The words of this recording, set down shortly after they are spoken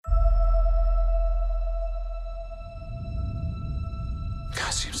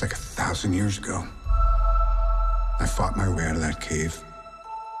Feels like 1,000 years ago. I fought my way out of that cave.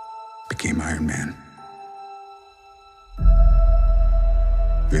 Became Iron Man.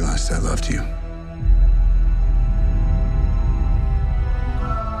 Realized I loved you.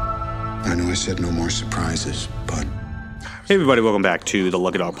 I know I said no more surprises, but... Hey everybody, welcome back to the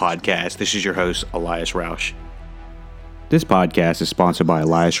Lucky Dog Podcast. This is your host, Elias Rausch. This podcast is sponsored by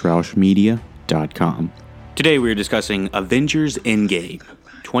EliasRauschMedia.com. Today we are discussing Avengers Endgame,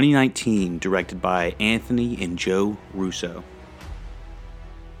 2019, directed by Anthony and Joe Russo.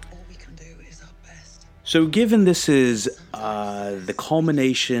 All we can do is our best. So given this is the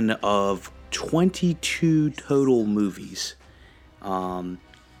culmination of 22 total movies of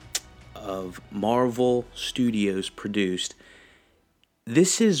Marvel Studios produced,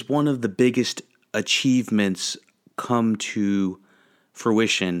 this is one of the biggest achievements come to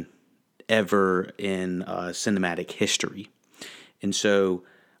fruition ever in cinematic history. And so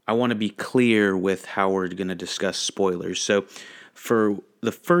I want to be clear with how we're going to discuss spoilers. So for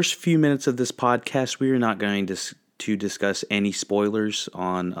the first few minutes of this podcast, we are not going to discuss any spoilers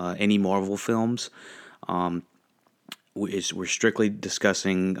on any Marvel films. We're strictly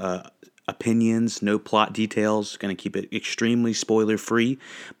discussing opinions, no plot details, going to keep it extremely spoiler-free.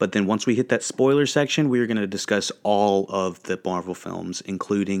 But then once we hit that spoiler section, we're going to discuss all of the Marvel films,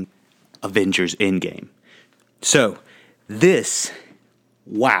 including Avengers Endgame. So,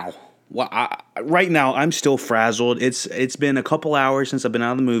 wow, right now I'm still frazzled. It's been a couple hours since I've been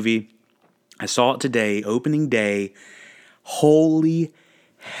out of the movie. I saw it today, opening day. Holy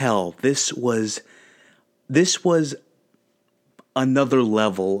hell, this was another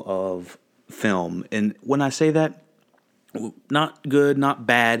level of film. And when I say that, not good, not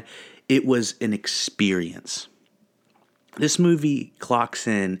bad, it was an experience. This movie clocks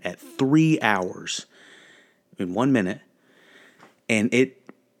in at 3 hours in 1 minute, and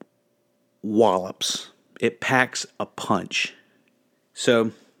it wallops. It packs a punch.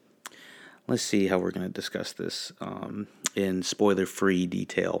 So let's see how we're going to discuss this in spoiler-free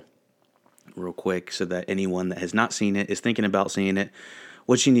detail real quick, so that anyone that has not seen it, is thinking about seeing it,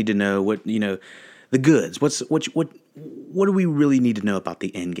 what you need to know, the goods. What do we really need to know about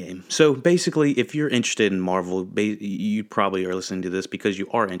the end game? So basically, if you're interested in Marvel, you probably are listening to this because you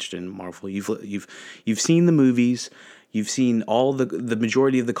are interested in Marvel. You've seen the movies, you've seen all the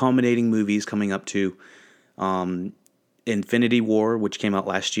majority of the culminating movies coming up to Infinity War, which came out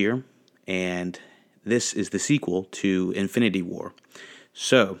last year, and this is the sequel to Infinity War.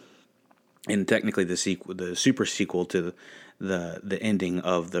 So, and technically the super sequel to the ending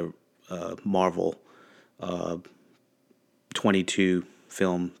of the Marvel 22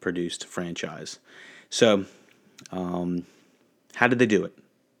 film produced franchise. So, how did they do it?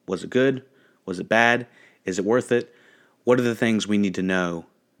 Was it good? Was it bad? Is it worth it? What are the things we need to know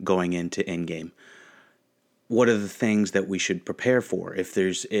going into Endgame? What are the things that we should prepare for? If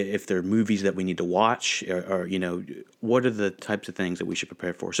there are movies that we need to watch, or what are the types of things that we should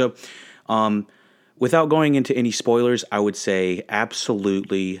prepare for? So, without going into any spoilers, I would say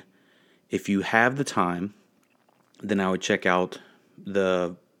absolutely, if you have the time, then I would check out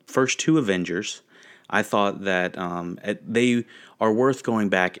the first two Avengers. I thought that they are worth going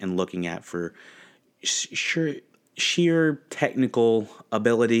back and looking at for sheer technical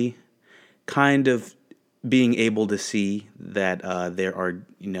ability, kind of being able to see that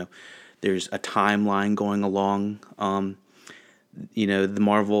there's a timeline going along, the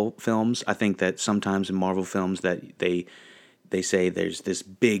Marvel films. I think that sometimes in Marvel films that they say there's this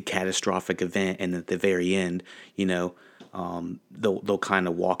big catastrophic event, and at the very end, they'll kind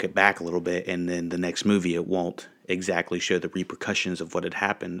of walk it back a little bit, and then the next movie it won't exactly show the repercussions of what had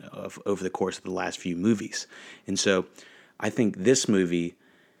happened over the course of the last few movies. And so I think this movie,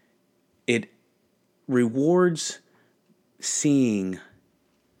 it rewards seeing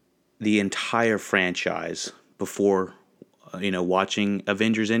the entire franchise before watching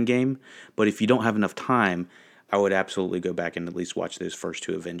Avengers Endgame. But if you don't have enough time, I would absolutely go back and at least watch those first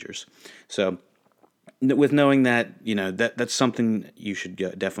two Avengers. So with knowing that, that's something you should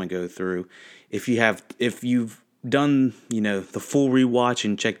definitely go through. If you've done, the full rewatch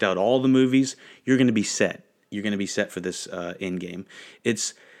and checked out all the movies, you're going to be set. You're going to be set for this Endgame.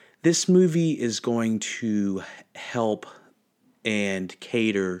 This movie is going to help and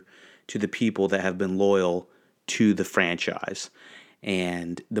cater to the people that have been loyal to the franchise.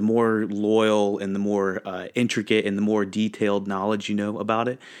 And the more loyal and the more intricate and the more detailed knowledge you know about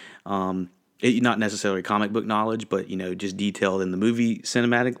it, not necessarily comic book knowledge, but just detailed in the movie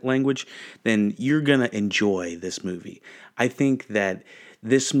cinematic language, then you're gonna enjoy this movie. I think that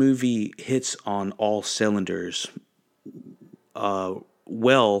this movie hits on all cylinders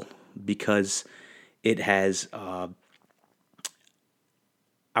well because it has, I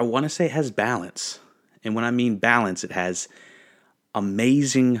want to say it has balance. And when I mean balance, it has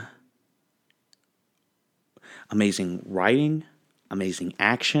amazing writing, amazing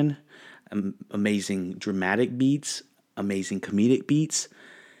action, amazing dramatic beats, amazing comedic beats.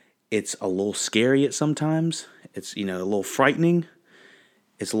 It's a little scary at sometimes. It's, a little frightening.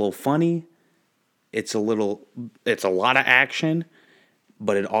 It's a little funny. It's a lot of action,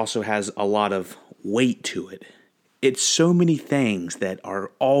 but it also has a lot of weight to it. It's so many things that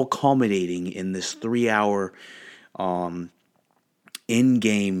are all culminating in this 3-hour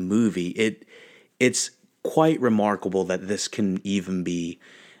in-game movie. It's quite remarkable that this can even be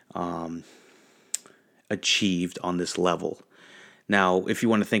achieved on this level. Now, if you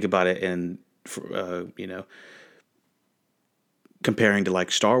want to think about it in, comparing to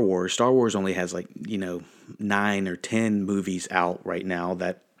like Star Wars only has 9 or 10 movies out right now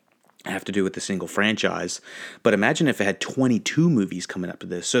that have to do with the single franchise. But imagine if it had 22 movies coming up to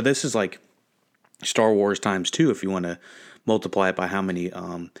this. So this is like Star Wars times 2 if you want to multiply it by how many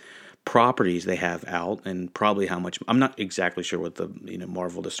properties they have out, and probably how much. I'm not exactly sure what the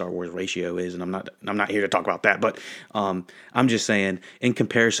Marvel to Star Wars ratio is, and I'm not here to talk about that. But I'm just saying, in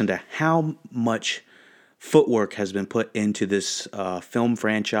comparison to how much footwork has been put into this film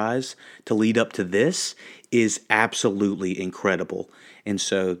franchise to lead up to this, is absolutely incredible. And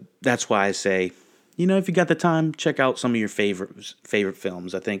so that's why I say, if you got the time, check out some of your favorite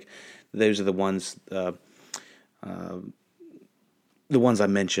films. I think those are the ones I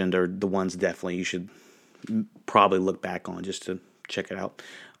mentioned are the ones definitely you should probably look back on just to check it out.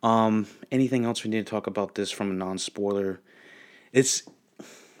 Anything else we need to talk about this from a non-spoiler? This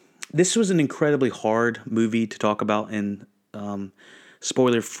was an incredibly hard movie to talk about in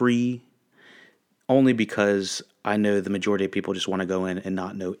spoiler-free, only because I know the majority of people just want to go in and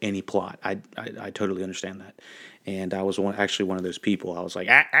not know any plot. I totally understand that. And I was actually one of those people. I was like,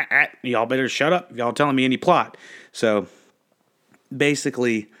 y'all better shut up. Y'all telling me any plot. So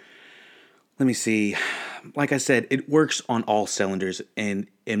basically, let me see. Like I said, it works on all cylinders. And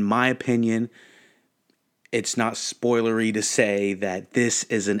in my opinion, it's not spoilery to say that this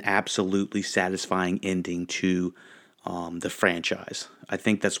is an absolutely satisfying ending to the franchise. I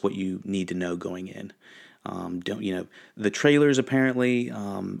think that's what you need to know going in. The trailers apparently,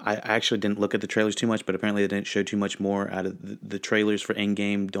 I actually didn't look at the trailers too much, but apparently they didn't show too much more out of the trailers for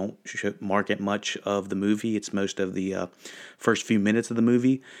Endgame. Don't market much of the movie. It's most of the first few minutes of the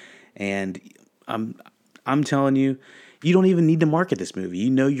movie. And I'm telling you, you don't even need to market this movie.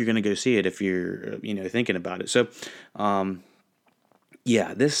 You're going to go see it if you're, thinking about it. So,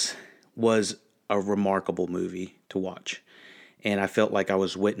 this was a remarkable movie to watch. And I felt like I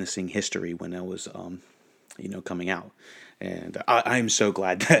was witnessing history when I was, coming out. And I'm so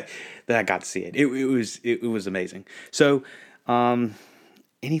glad that I got to see it. It was amazing. So,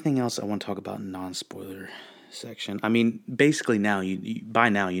 anything else I want to talk about in non-spoiler section? I mean, basically now, by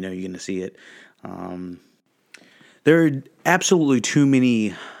now, you're going to see it. There are absolutely too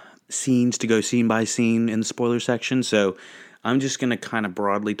many scenes to go scene by scene in the spoiler section, so I'm just going to kind of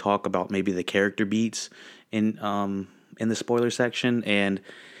broadly talk about maybe the character beats in the spoiler section. And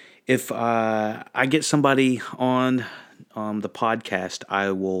if I get somebody on the podcast, I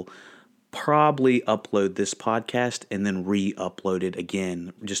will probably upload this podcast and then re-upload it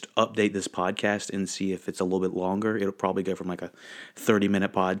again. Just update this podcast and see if it's a little bit longer. It'll probably go from like a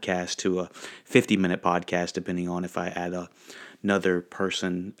 30-minute podcast to a 50-minute podcast, depending on if I add another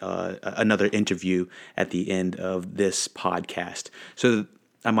person, another interview at the end of this podcast. So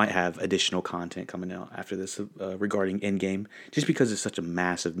I might have additional content coming out after this regarding Endgame, just because it's such a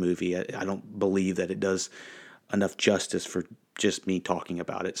massive movie. I don't believe that it does enough justice for just me talking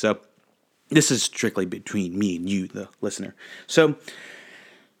about it. So this is strictly between me and you, the listener. So,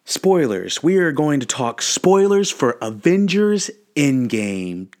 spoilers. We are going to talk spoilers for Avengers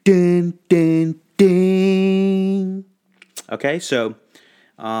Endgame. Dun, dun, dun. Okay, so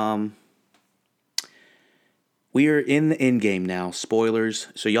we are in the Endgame now. Spoilers.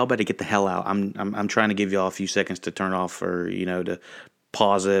 So y'all better get the hell out. I'm trying to give y'all a few seconds to turn off, or to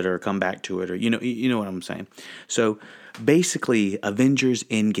pause it or come back to it, or you know what I'm saying. So basically, Avengers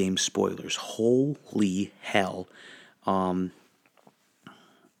Endgame spoilers. Holy hell. Wow.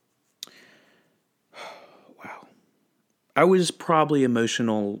 I was probably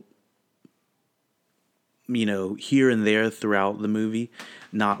emotional, here and there throughout the movie.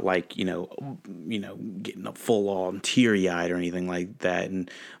 Not like, getting up full on teary-eyed or anything like that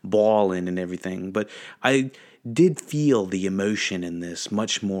and bawling and everything. But I did feel the emotion in this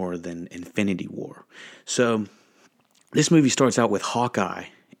much more than Infinity War. So this movie starts out with Hawkeye,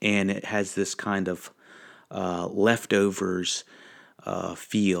 and it has this kind of leftovers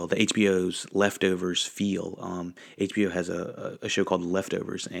feel, the HBO's Leftovers feel. HBO has a show called The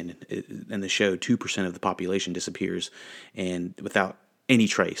Leftovers, and in the show, 2% of the population disappears, and without any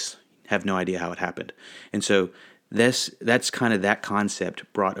trace, have no idea how it happened. And so that's kind of that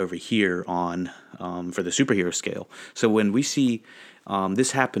concept brought over here on for the superhero scale. So when we see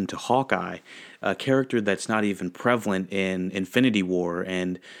this happen to Hawkeye, a character that's not even prevalent in Infinity War,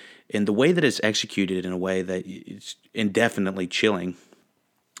 and in the way that it's executed in a way that it's indefinitely chilling,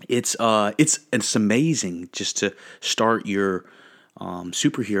 it's amazing just to start your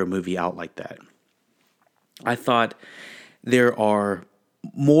superhero movie out like that. I thought there are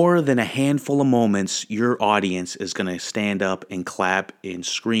more than a handful of moments your audience is going to stand up and clap and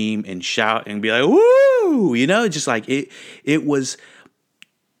scream and shout and be like, woo, just like it was.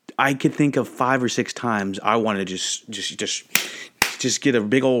 I could think of 5 or 6 times I wanted to just get a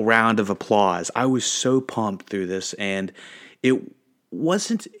big old round of applause. I was so pumped through this, and it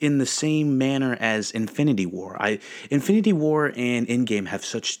wasn't in the same manner as Infinity War. Infinity War and Endgame have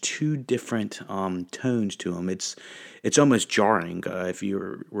such two different tones to them. It's almost jarring if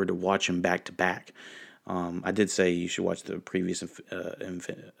you were to watch them back to back. I did say you should watch the previous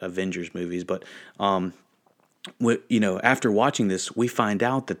Avengers movies, but after watching this, we find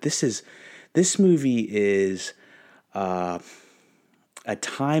out that this movie is a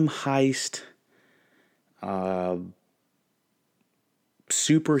time heist,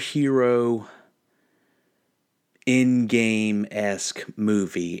 superhero, in-game-esque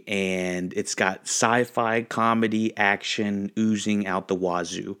movie, and it's got sci-fi, comedy, action oozing out the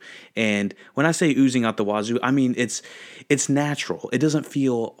wazoo. And when I say oozing out the wazoo, I mean it's natural. It doesn't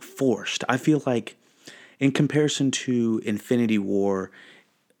feel forced. I feel like, in comparison to Infinity War,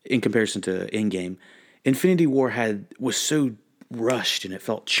 in comparison to Endgame, Infinity War was so rushed and it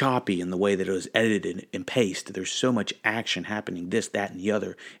felt choppy in the way that it was edited and paced. There's so much action happening, this, that, and the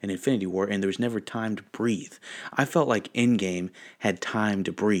other in Infinity War, and there was never time to breathe. I felt like Endgame had time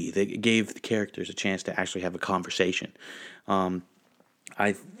to breathe. It gave the characters a chance to actually have a conversation.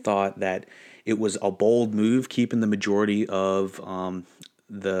 I thought that it was a bold move, keeping the majority of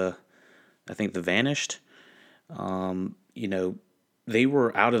the Vanished. They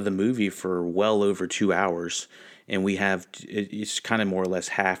were out of the movie for well over 2 hours, and we have, it's kind of more or less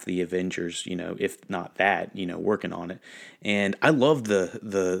half the Avengers, if not that, working on it. And I love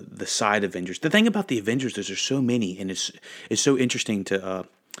the side Avengers. The thing about the Avengers is there's so many, and it's so interesting to,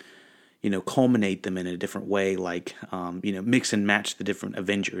 culminate them in a different way, like, mix and match the different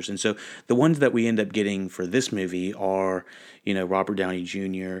Avengers. And so the ones that we end up getting for this movie are, Robert Downey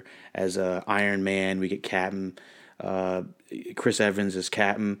Jr. as Iron Man. We get Captain, Chris Evans as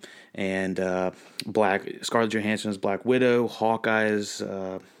Captain, and Scarlett Johansson as Black Widow, Hawkeye as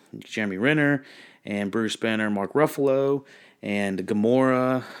Jeremy Renner, and Bruce Banner, Mark Ruffalo, and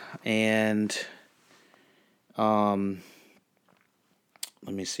Gamora, and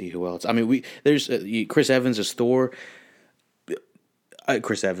let me see who else. I mean, there's Chris Evans as Thor.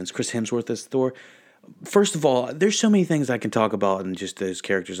 Chris Hemsworth as Thor. First of all, there's so many things I can talk about in just those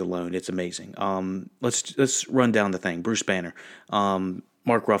characters alone. It's amazing. Let's run down the thing. Bruce Banner, Mark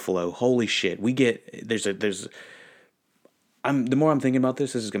Ruffalo. Holy shit, the more I'm thinking about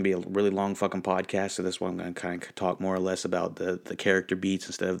this is going to be a really long fucking podcast. So that's why I'm going to kind of talk more or less about the character beats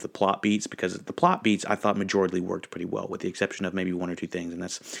instead of the plot beats, because the plot beats I thought majorly worked pretty well, with the exception of maybe one or two things, and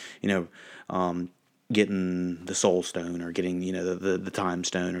that's getting the Soul Stone, or getting the Time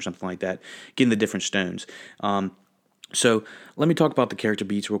Stone, or something like that, getting the different stones. So let me talk about the character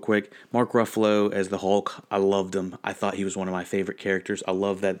beats real quick. Mark Ruffalo as the Hulk, I loved him. I thought he was one of my favorite characters. I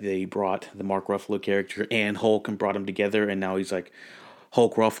love that they brought the Mark Ruffalo character and Hulk and brought them together, and now he's like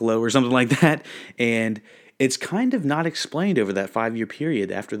Hulk Ruffalo or something like that. And it's kind of not explained over that 5-year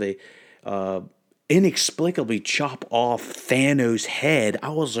period after they inexplicably chop off Thanos' head. I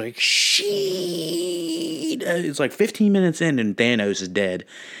was like, shit. It's like 15 minutes in and Thanos is dead.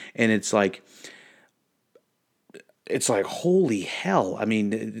 And it's like, holy hell. I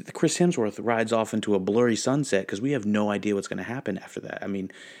mean, Chris Hemsworth rides off into a blurry sunset because we have no idea what's going to happen after that. I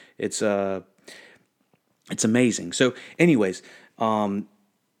mean, it's amazing. So anyways,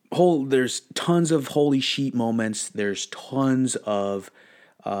 there's tons of holy shit moments. There's tons of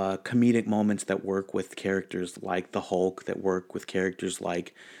comedic moments that work with characters like the Hulk, that work with characters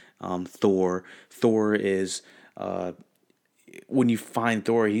like Thor. Thor is... when you find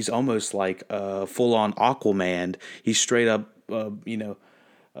Thor, he's almost like a full-on Aquaman. He's straight up,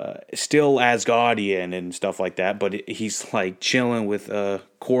 still Asgardian and stuff like that, but he's like chilling with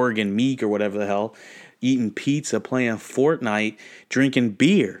Korg and Meek or whatever the hell, eating pizza, playing Fortnite, drinking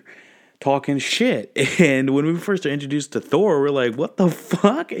beer, talking shit. And when we first are introduced to Thor, we're like, what the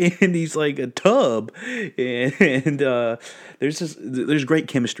fuck? And he's like a tub. And there's great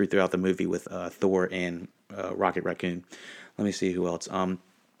chemistry throughout the movie with Thor and Rocket Raccoon. Let me see who else.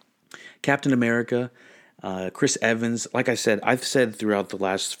 Captain America, Chris Evans. Like I said, I've said throughout the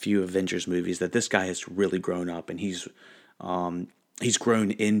last few Avengers movies that this guy has really grown up, and he's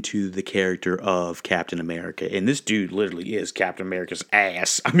grown into the character of Captain America. And this dude literally is Captain America's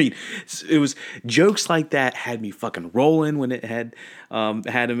ass. I mean, it was jokes like that had me fucking rolling when it had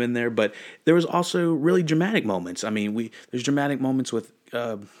him in there. But there was also really dramatic moments. I mean, there's dramatic moments with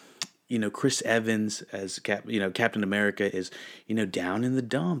Chris Evans as Captain America is, down in the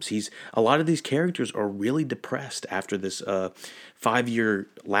dumps. A lot of these characters are really depressed after this 5-year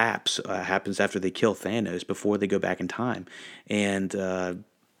lapse happens after they kill Thanos before they go back in time. And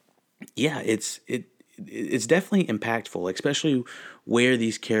it's definitely impactful, especially where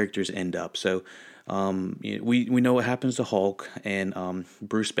these characters end up. So we know what happens to Hulk and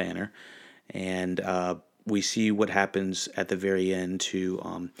Bruce Banner, and we see what happens at the very end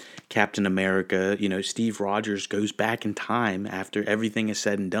to Captain America. Steve Rogers goes back in time after everything is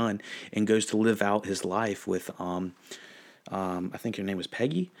said and done and goes to live out his life with, I think her name was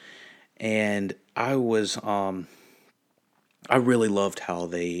Peggy. And I really loved how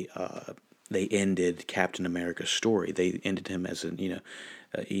they ended Captain America's story. They ended him as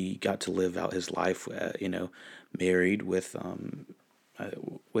he got to live out his life, married with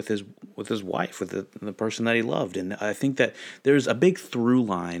his wife, with the person that he loved. And I think that there's a big through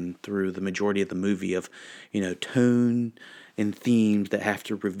line through the majority of the movie of, tone and themes that have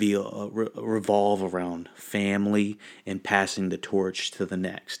to revolve around family and passing the torch to the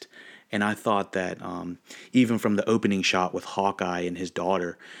next. And I thought that even from the opening shot with Hawkeye and his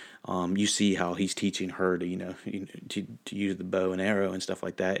daughter, you see how he's teaching her to to use the bow and arrow and stuff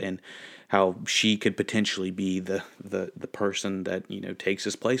like that, and how she could potentially be the person that takes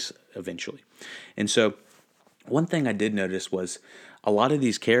his place eventually. And so one thing I did notice was a lot of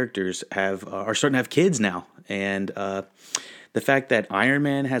these characters are starting to have kids now, and the fact that Iron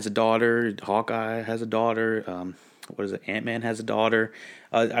Man has a daughter, Hawkeye has a daughter, Ant-Man has a daughter.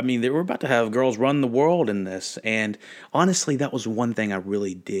 They were about to have girls run the world in this. And honestly, that was one thing I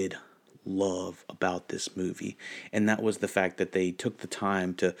really did love about this movie. And that was the fact that they took the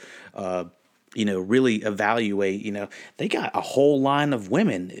time to, really evaluate, they got a whole line of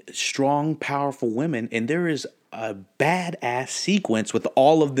women, strong, powerful women. And there is a badass sequence with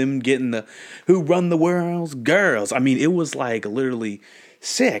all of them getting the who run the world's girls. I mean, it was like literally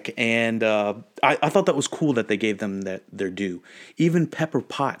sick, and I thought that was cool that they gave them their due. Even Pepper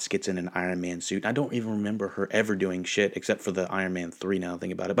Potts gets in an Iron Man suit. I don't even remember her ever doing shit except for the Iron Man 3 now I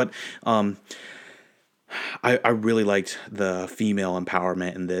think about it. But I really liked the female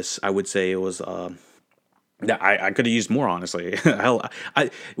empowerment in this. I would say it was I could have used more, honestly.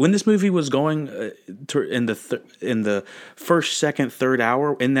 When this movie was going in the first, second, third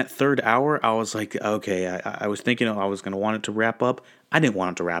hour, in that third hour, I was like, okay, I was thinking I was going to want it to wrap up. I didn't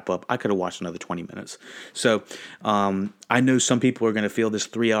want it to wrap up. I could have watched another 20 minutes. So I know some people are going to feel this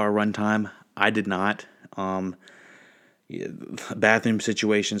 3-hour runtime. I did not. Bathroom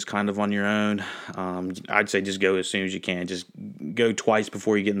situations kind of on your own. I'd say just go as soon as you can. Just go twice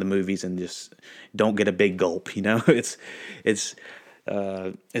before you get in the movies, and just don't get a big gulp. It's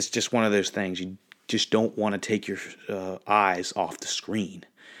just one of those things. You just don't want to take your eyes off the screen.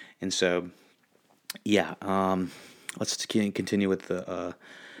 And so, yeah. Let's continue with the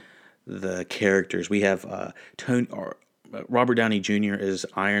characters. We have Robert Downey Jr. as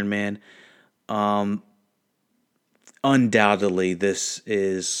Iron Man. Undoubtedly, this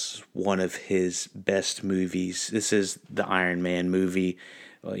is one of his best movies. This is the Iron Man movie,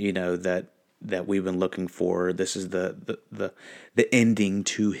 that we've been looking for. This is the ending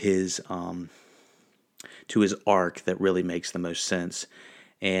to his arc that really makes the most sense.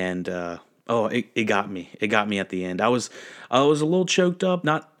 And it got me. It got me at the end. I was a little choked up.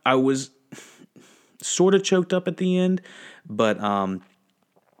 I was sort of choked up at the end, but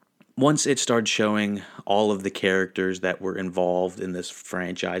once it started showing all of the characters that were involved in this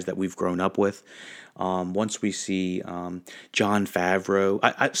franchise that we've grown up with, once we see Jon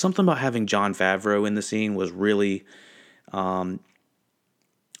Favreau, something about having Jon Favreau in the scene was really,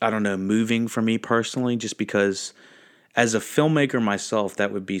 moving for me personally, just because as a filmmaker myself,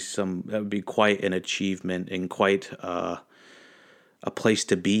 that would be quite an achievement and quite a place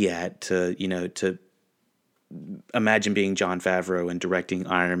to be at, to imagine being Jon Favreau and directing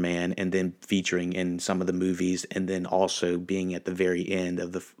Iron Man, and then featuring in some of the movies, and then also being at the very end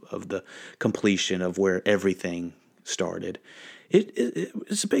of the completion of where everything started.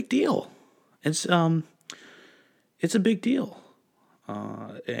 It's a big deal. It's a big deal,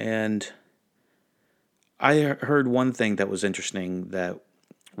 and I heard one thing that was interesting that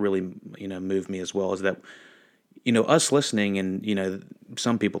really moved me as well, is that us listening, and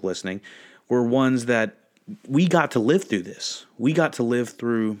some people listening were ones that we got to live through this. We got to live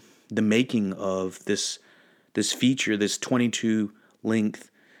through the making of this feature, this 22 length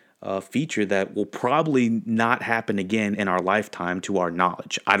feature that will probably not happen again in our lifetime, to our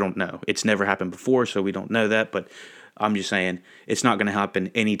knowledge. I don't know. It's never happened before, so we don't know that. But I'm just saying it's not going to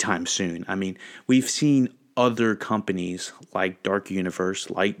happen anytime soon. I mean, we've seen other companies like Dark Universe,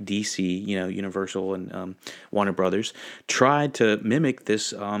 like DC, Universal and Warner Brothers, try to mimic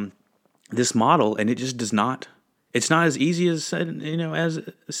this this model, and it just does not. It's not as easy as said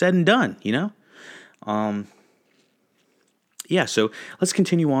and done. Yeah. So let's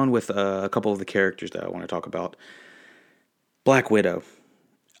continue on with a couple of the characters that I want to talk about. Black Widow.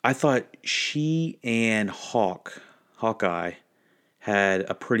 I thought she and Hawkeye, had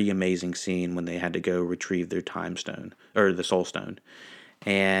a pretty amazing scene when they had to go retrieve their time stone, or the soul stone.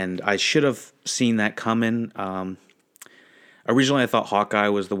 And I should have seen that coming. Originally, I thought Hawkeye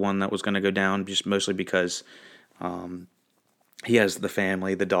was the one that was going to go down, just mostly because he has the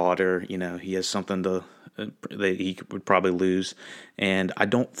family, the daughter. He has something that he would probably lose. And I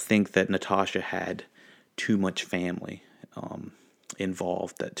don't think that Natasha had too much family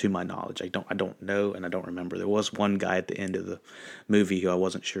involved, that to my knowledge. I don't know, and I don't remember. There was one guy at the end of the movie who I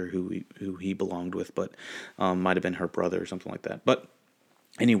wasn't sure who he belonged with, but might have been her brother or something like that. But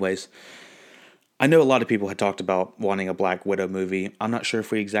anyways, I know a lot of people had talked about wanting a Black Widow movie. I'm not sure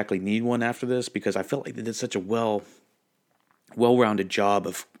if we exactly need one after this, because I felt like they did such a well-rounded job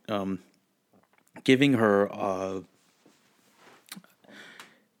of giving her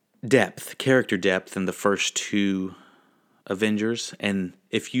character depth in the first two Avengers. And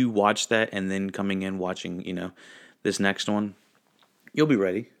if you watch that and then coming in watching, this next one, you'll be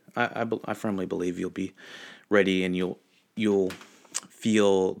ready. I firmly believe you'll be ready, and you'll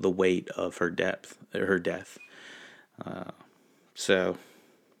feel the weight of her death. So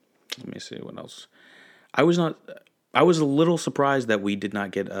let me see what else. I was a little surprised that we did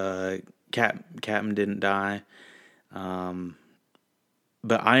not get Captain didn't die.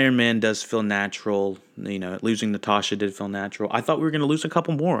 But Iron Man does feel natural. Losing Natasha did feel natural. I thought we were going to lose a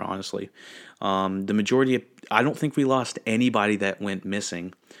couple more, honestly. The majority I don't think we lost anybody that went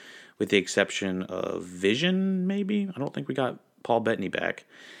missing, with the exception of Vision, maybe. I don't think we got Paul Bettany back.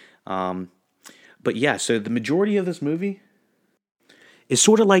 But yeah, so the majority of this movie is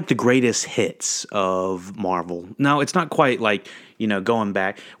sort of like the greatest hits of Marvel. Now, it's not quite like, going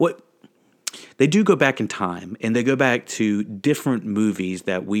back. They do go back in time, and they go back to different movies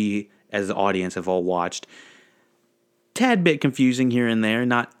that we, as the audience, have all watched. Tad bit confusing here and there,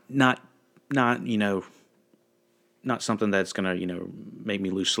 not something that's gonna make me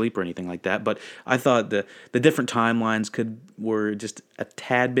lose sleep or anything like that. But I thought the different timelines were just a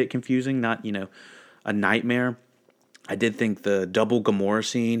tad bit confusing, not a nightmare. I did think the double Gamora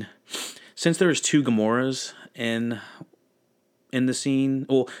scene, since there's two Gamoras in the scene.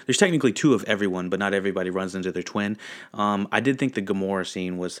 Well, there's technically two of everyone, but not everybody runs into their twin. I did think the Gamora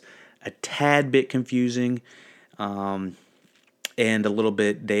scene was a tad bit confusing, and a little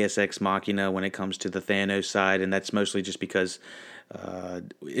bit Deus Ex Machina when it comes to the Thanos side, and that's mostly just because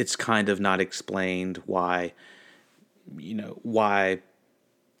it's kind of not explained why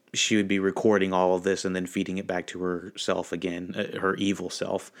she would be recording all of this and then feeding it back to herself again, her evil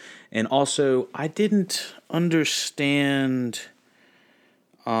self. And also, I didn't understand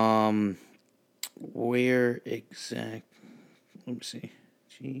where exact. Let me see.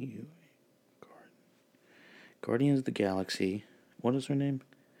 Guardians of the Galaxy. What is her name?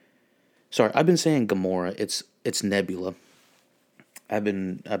 Sorry, I've been saying Gamora. It's Nebula. I've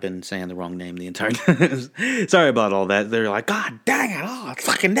been saying the wrong name the entire time. Sorry about all that. They're like, God dang it! Oh, it's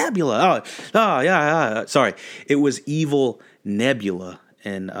fucking Nebula. Oh yeah. Sorry, it was evil Nebula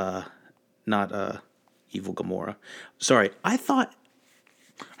and not evil Gamora. Sorry, I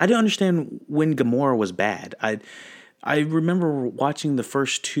didn't understand when Gamora was bad. I remember watching the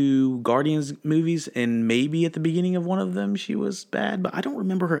first two Guardians movies, and maybe at the beginning of one of them she was bad, but I don't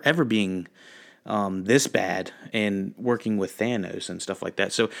remember her ever being this bad and working with Thanos and stuff like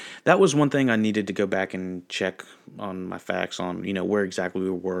that. So that was one thing I needed to go back and check on my facts on, where exactly we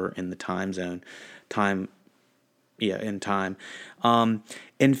were in the time in time.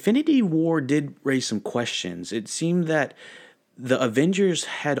 Infinity War did raise some questions. It seemed that the Avengers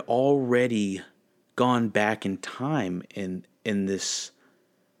had already gone back in time in this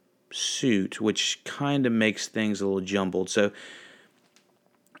suit, which kind of makes things a little jumbled. So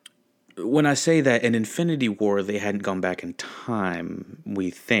when I say that in Infinity War they hadn't gone back in time, we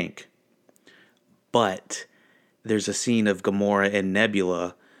think, but there's a scene of Gamora and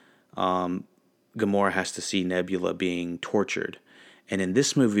Nebula. Gamora has to see Nebula being tortured, and in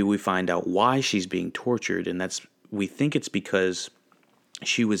this movie we find out why she's being tortured, and we think it's because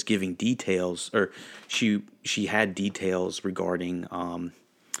she was giving details, or she had details regarding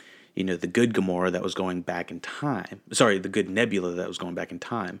the good Gamora that was going back in time. Sorry, the good Nebula that was going back in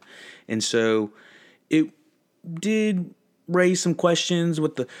time. And so it did raise some questions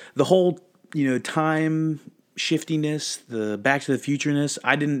with the whole, time shiftiness, the Back to the Future-ness.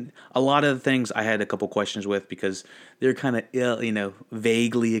 A lot of the things I had a couple questions with because they're kind of,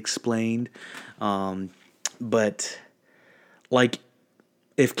 vaguely explained. But like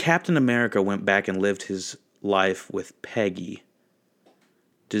if Captain America went back and lived his life with Peggy,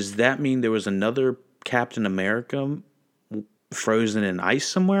 does that mean there was another Captain America frozen in ice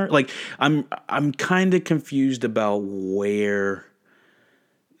somewhere? Like, I'm kind of confused about where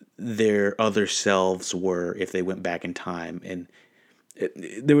their other selves were if they went back in time, and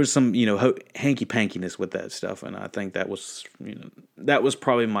there was some hanky pankiness with that stuff, and I think that was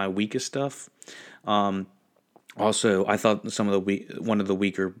probably my weakest stuff. Also, I thought one of the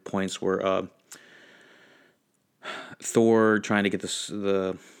weaker points were Thor trying to get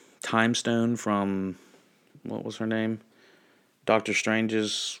the time stone from, what was her name? Doctor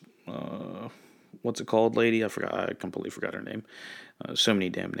Strange's, what's it called, lady? I completely forgot her name. So many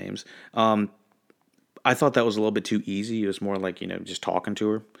damn names. I thought that was a little bit too easy. It was more like, just talking to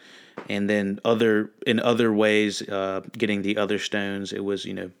her. And then in other ways, getting the other stones, it was,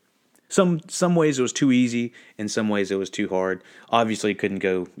 some ways it was too easy, in some ways it was too hard. Obviously, it couldn't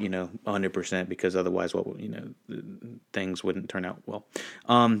go 100% because otherwise, things wouldn't turn out well.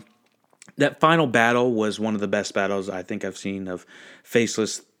 That final battle was one of the best battles I think I've seen of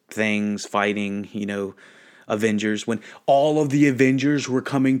faceless things fighting, Avengers. When all of the Avengers were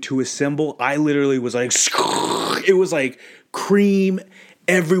coming to assemble, I literally was like, it was like cream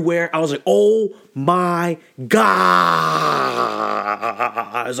everywhere. I was like, oh my God.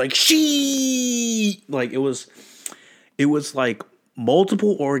 I was like, like, it was like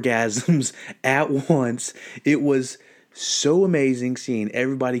multiple orgasms at once. It was so amazing seeing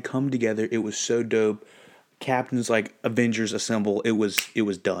everybody come together. It was so dope. Captains like Avengers assemble. It was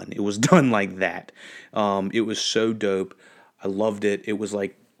done. It was done like that. It was so dope. I loved it. It was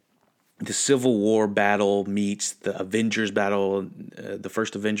like the Civil War battle meets the Avengers battle. The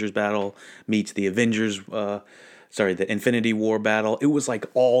first Avengers battle meets the the Infinity War battle. It was like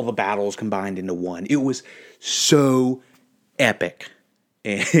all the battles combined into one. It was so epic.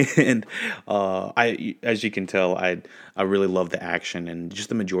 And as you can tell, I really love the action and just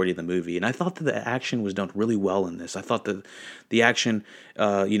the majority of the movie. And I thought that the action was done really well in this. I thought that the action,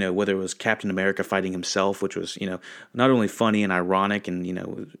 whether it was Captain America fighting himself, which was not only funny and ironic, and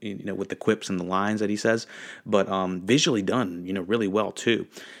with the quips and the lines that he says, but visually done really well too.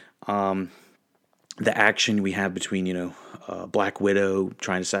 The action we have between Black Widow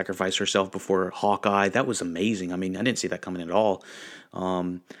trying to sacrifice herself before Hawkeye, that was amazing. I mean, I didn't see that coming at all.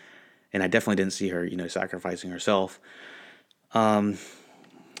 And I definitely didn't see her, sacrificing herself. Let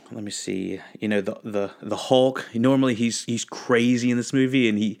me see. The Hulk. Normally he's crazy in this movie,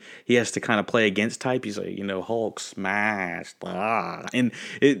 and he has to kind of play against type. He's like, Hulk smashed, and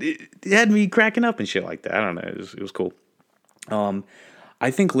it had me cracking up and shit like that. I don't know. It was cool. I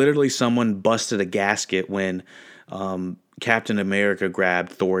think literally someone busted a gasket when Captain America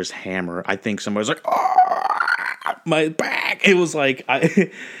grabbed Thor's hammer. I think somebody was like, "Oh, my back!" It was like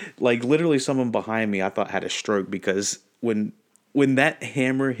like literally someone behind me I thought had a stroke, because when that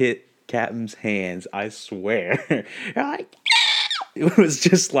hammer hit Captain's hands, I swear, like, it was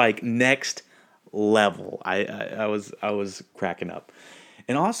just like next level. I was cracking up,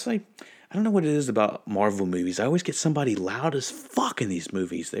 and honestly, I don't know what it is about Marvel movies. I always get somebody loud as fuck in these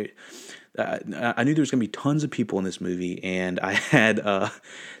movies. I knew there was going to be tons of people in this movie, and I had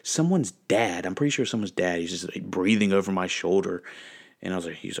someone's dad. I'm pretty sure someone's dad. He's just like breathing over my shoulder, and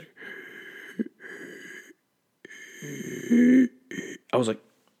he's like, I was like,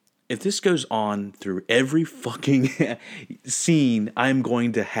 if this goes on through every fucking scene, I'm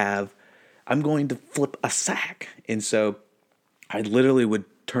going to flip a sack. And so I literally would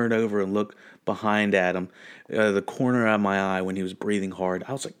turn over and look behind at him, the corner of my eye when he was breathing hard.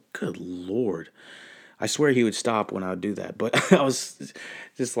 I was like, good Lord. I swear he would stop when I would do that, but I was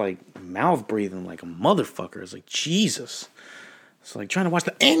just like mouth breathing like a motherfucker. It's like, Jesus. It's like trying to watch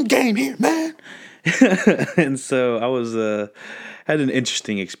the end game here, man. And so I was had an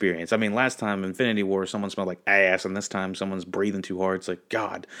interesting experience. I mean, last time Infinity War, someone smelled like ass, and this time someone's breathing too hard. It's like,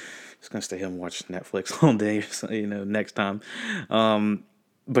 God, just gonna stay home and watch Netflix all day, next time.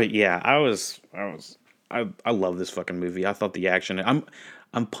 But yeah, I love this fucking movie. I thought the action.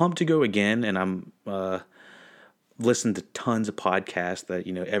 I'm pumped to go again, and I'm listened to tons of podcasts that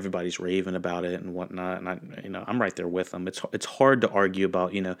everybody's raving about it and whatnot, and I'm right there with them. It's hard to argue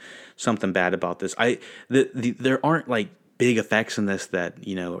about something bad about this. There aren't like big effects in this that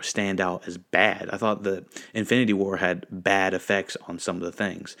stand out as bad. I thought the Infinity War had bad effects on some of the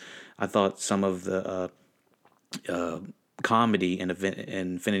things. I thought some of the comedy in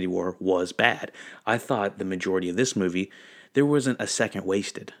Infinity War was bad. I thought the majority of this movie, there wasn't a second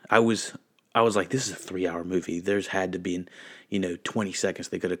wasted. I was like, this is a 3-hour movie. There's had to be 20 seconds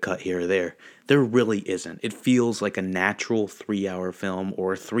they could have cut here or there. There really isn't. It feels like a natural 3-hour film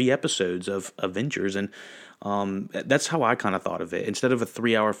or 3 episodes of Avengers, and that's how I kind of thought of it. Instead of a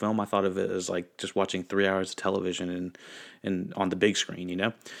 3-hour film, I thought of it as like just watching 3 hours of television and on the big screen.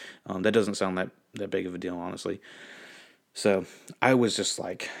 That doesn't sound that big of a deal, honestly. So I was just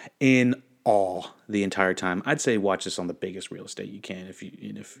like in awe the entire time. I'd say watch this on the biggest real estate you can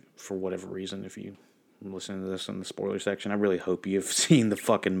if for whatever reason, if you listen to this in the spoiler section. I really hope you've seen the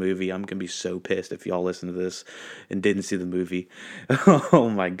fucking movie. I'm gonna be so pissed if y'all listen to this and didn't see the movie.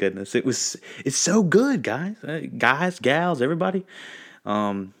 Oh my goodness, it's so good, guys, gals, everybody.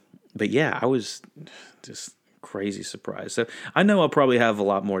 But yeah, I was just crazy surprised. So I know I'll probably have a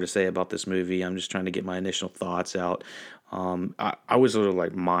lot more to say about this movie. I'm just trying to get my initial thoughts out. I was sort of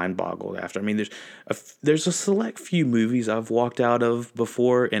like mind boggled after. I mean, there's a select few movies I've walked out of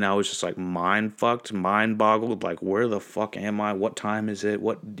before, and I was just like mind boggled. Like, where the fuck am I? What time is it?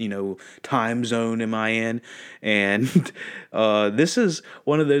 What time zone am I in? And this is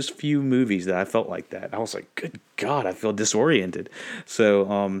one of those few movies that I felt like that. I was like, good God, I feel disoriented.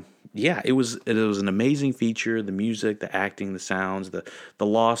 So yeah, it was an amazing feature. The music, the acting, the sounds, the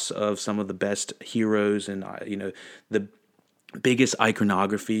loss of some of the best heroes, and the biggest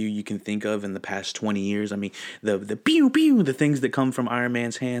iconography you can think of in the past 20 years. I mean, the pew pew, the things that come from Iron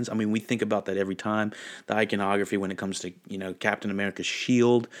Man's hands. I mean, we think about that every time. The iconography when it comes to Captain America's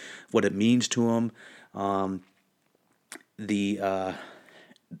shield, what it means to him.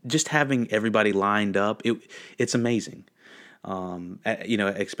 Just having everybody lined up, it's amazing.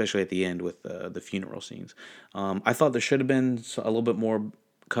 Especially at the end with the funeral scenes. I thought there should have been a little bit more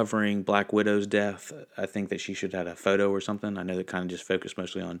covering Black Widow's death. I think that she should have had a photo or something. I know they kind of just focused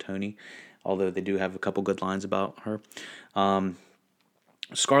mostly on Tony, although they do have a couple good lines about her.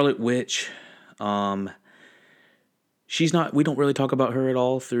 Scarlet Witch, she's not. We don't really talk about her at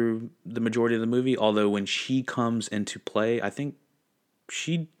all through the majority of the movie. Although when she comes into play, I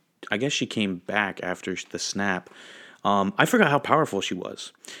guess she came back after the snap. I forgot how powerful she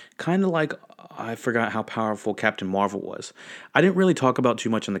was. Kind of like I forgot how powerful Captain Marvel was. I didn't really talk about too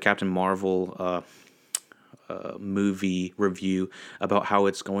much in the Captain Marvel movie review about how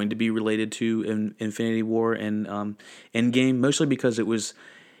it's going to be related to Infinity War and Endgame, mostly because it was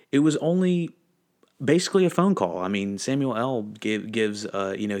only basically a phone call. I mean, Samuel L. gives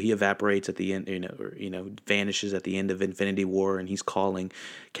he evaporates at the end, vanishes at the end of Infinity War, and he's calling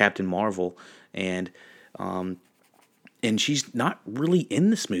Captain Marvel, and she's not really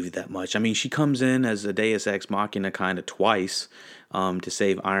in this movie that much. I mean, she comes in as a Deus Ex Machina kind of twice to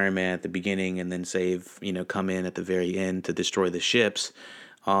save Iron Man at the beginning and then come in at the very end to destroy the ships.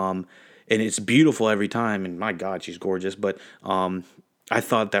 And it's beautiful every time, and my God, she's gorgeous. But I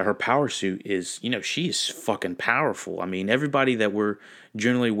thought that her power suit is, she is fucking powerful. I mean, everybody that we're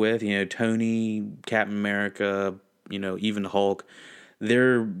generally with, Tony, Captain America, even Hulk,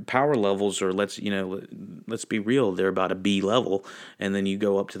 their power levels are, let's be real, they're about a B level, and then you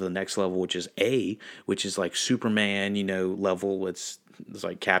go up to the next level, which is A, which is like Superman, level. It's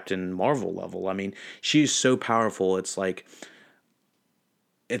like Captain Marvel level. I mean, she's so powerful. It's like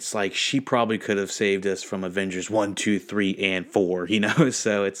she probably could have saved us from Avengers 1, 2, 3, and 4.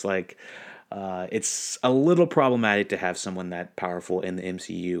 So it's like it's a little problematic to have someone that powerful in the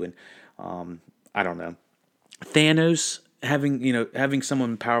MCU, and I don't know, Thanos. Having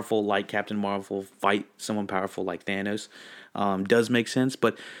someone powerful like Captain Marvel fight someone powerful like Thanos does make sense,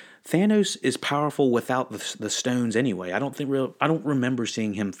 but Thanos is powerful without the stones anyway. I don't remember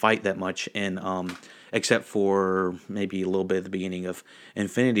seeing him fight that much except for maybe a little bit at the beginning of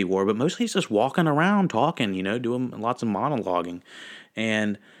Infinity War, but mostly he's just walking around talking, doing lots of monologuing.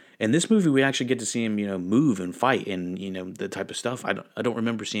 And In this movie, we actually get to see him, move and fight and, the type of stuff. I don't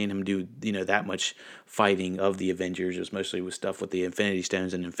remember seeing him do, that much fighting of the Avengers. It was mostly with stuff with the Infinity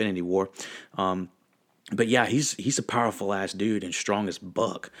Stones and Infinity War. But yeah, he's a powerful ass dude and strong as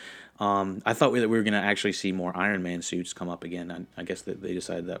buck. I thought that we were going to actually see more Iron Man suits come up again. I guess that they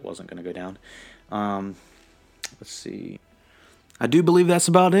decided that wasn't going to go down. Let's see. I do believe that's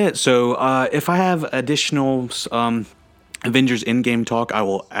about it. So if I have additional Avengers Endgame talk, I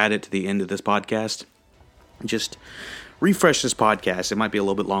will add it to the end of this podcast. Just refresh this podcast. It might be a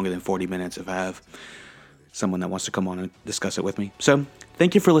little bit longer than 40 minutes if I have someone that wants to come on and discuss it with me. So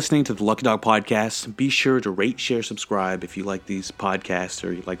thank you for listening to the Lucky Dog Podcast. Be sure to rate, share, subscribe if you like these podcasts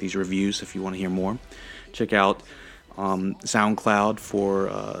or you like these reviews if you want to hear more. Check out SoundCloud for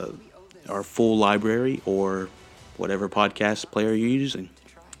our full library or whatever podcast player you're using.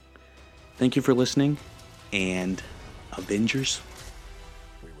 Thank you for listening, and Avengers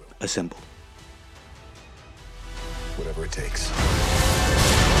assemble. Whatever it takes.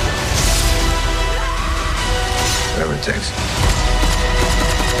 Whatever it takes.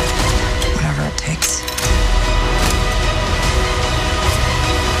 Whatever it takes.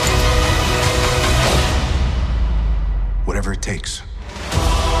 Whatever it takes.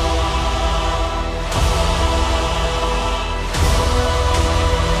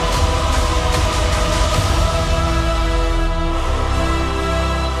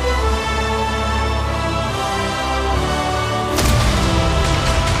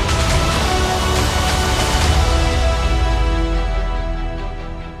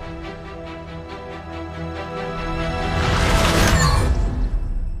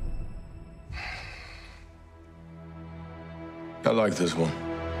 I like this one.